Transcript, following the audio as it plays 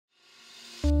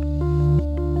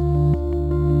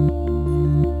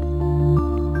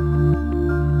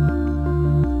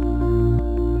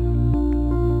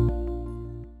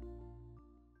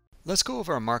Let's go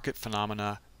over a market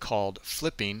phenomena called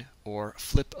flipping or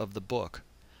flip of the book.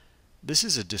 This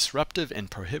is a disruptive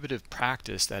and prohibitive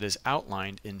practice that is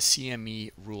outlined in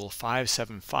CME Rule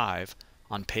 575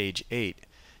 on page 8.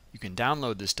 You can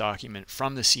download this document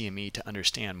from the CME to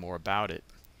understand more about it.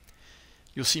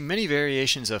 You'll see many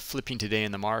variations of flipping today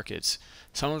in the markets.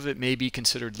 Some of it may be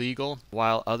considered legal,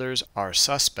 while others are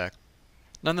suspect.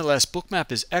 Nonetheless,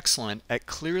 Bookmap is excellent at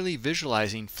clearly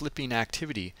visualizing flipping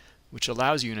activity, which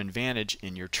allows you an advantage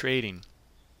in your trading.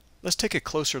 Let's take a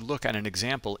closer look at an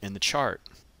example in the chart.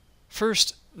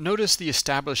 First, notice the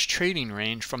established trading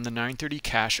range from the 930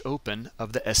 cash open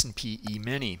of the S&P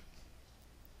E-mini.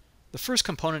 The first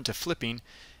component to flipping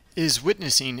is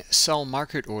witnessing sell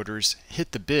market orders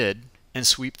hit the bid and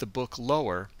sweep the book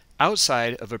lower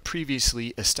outside of a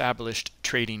previously established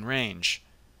trading range.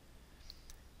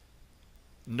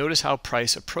 Notice how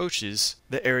price approaches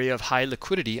the area of high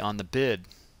liquidity on the bid.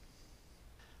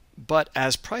 But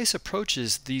as price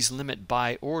approaches these limit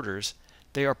buy orders,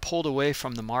 they are pulled away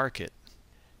from the market.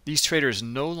 These traders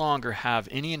no longer have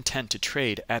any intent to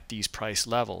trade at these price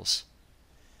levels.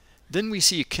 Then we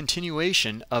see a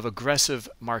continuation of aggressive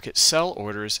market sell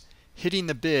orders hitting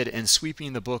the bid and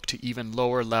sweeping the book to even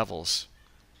lower levels.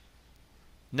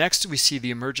 Next, we see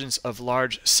the emergence of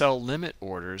large sell limit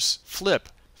orders flip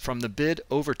from the bid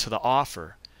over to the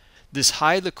offer. This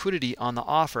high liquidity on the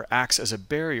offer acts as a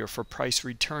barrier for price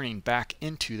returning back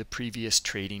into the previous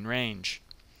trading range.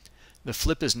 The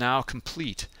flip is now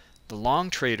complete. The long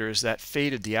traders that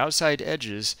faded the outside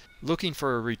edges looking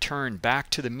for a return back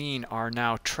to the mean are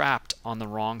now trapped on the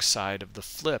wrong side of the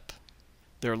flip.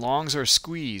 Their longs are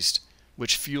squeezed,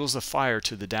 which fuels the fire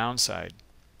to the downside.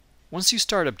 Once you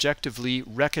start objectively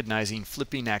recognizing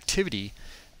flipping activity,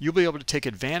 you'll be able to take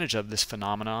advantage of this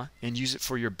phenomena and use it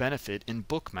for your benefit in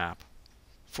Bookmap.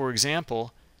 For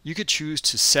example, you could choose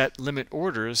to set limit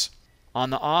orders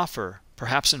on the offer,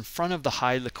 perhaps in front of the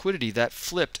high liquidity that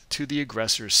flipped to the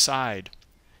aggressor's side.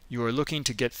 You are looking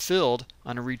to get filled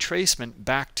on a retracement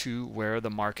back to where the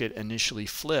market initially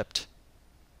flipped.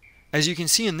 As you can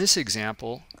see in this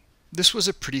example, this was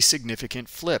a pretty significant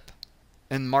flip,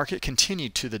 and the market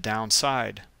continued to the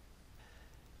downside.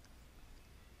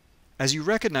 As you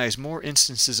recognize more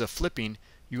instances of flipping,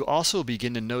 you also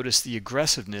begin to notice the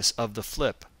aggressiveness of the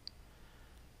flip.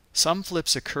 Some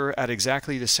flips occur at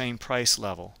exactly the same price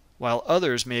level, while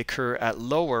others may occur at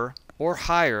lower or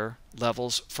higher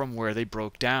levels from where they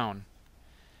broke down.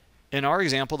 In our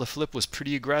example, the flip was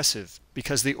pretty aggressive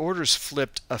because the orders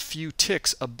flipped a few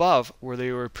ticks above where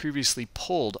they were previously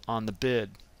pulled on the bid.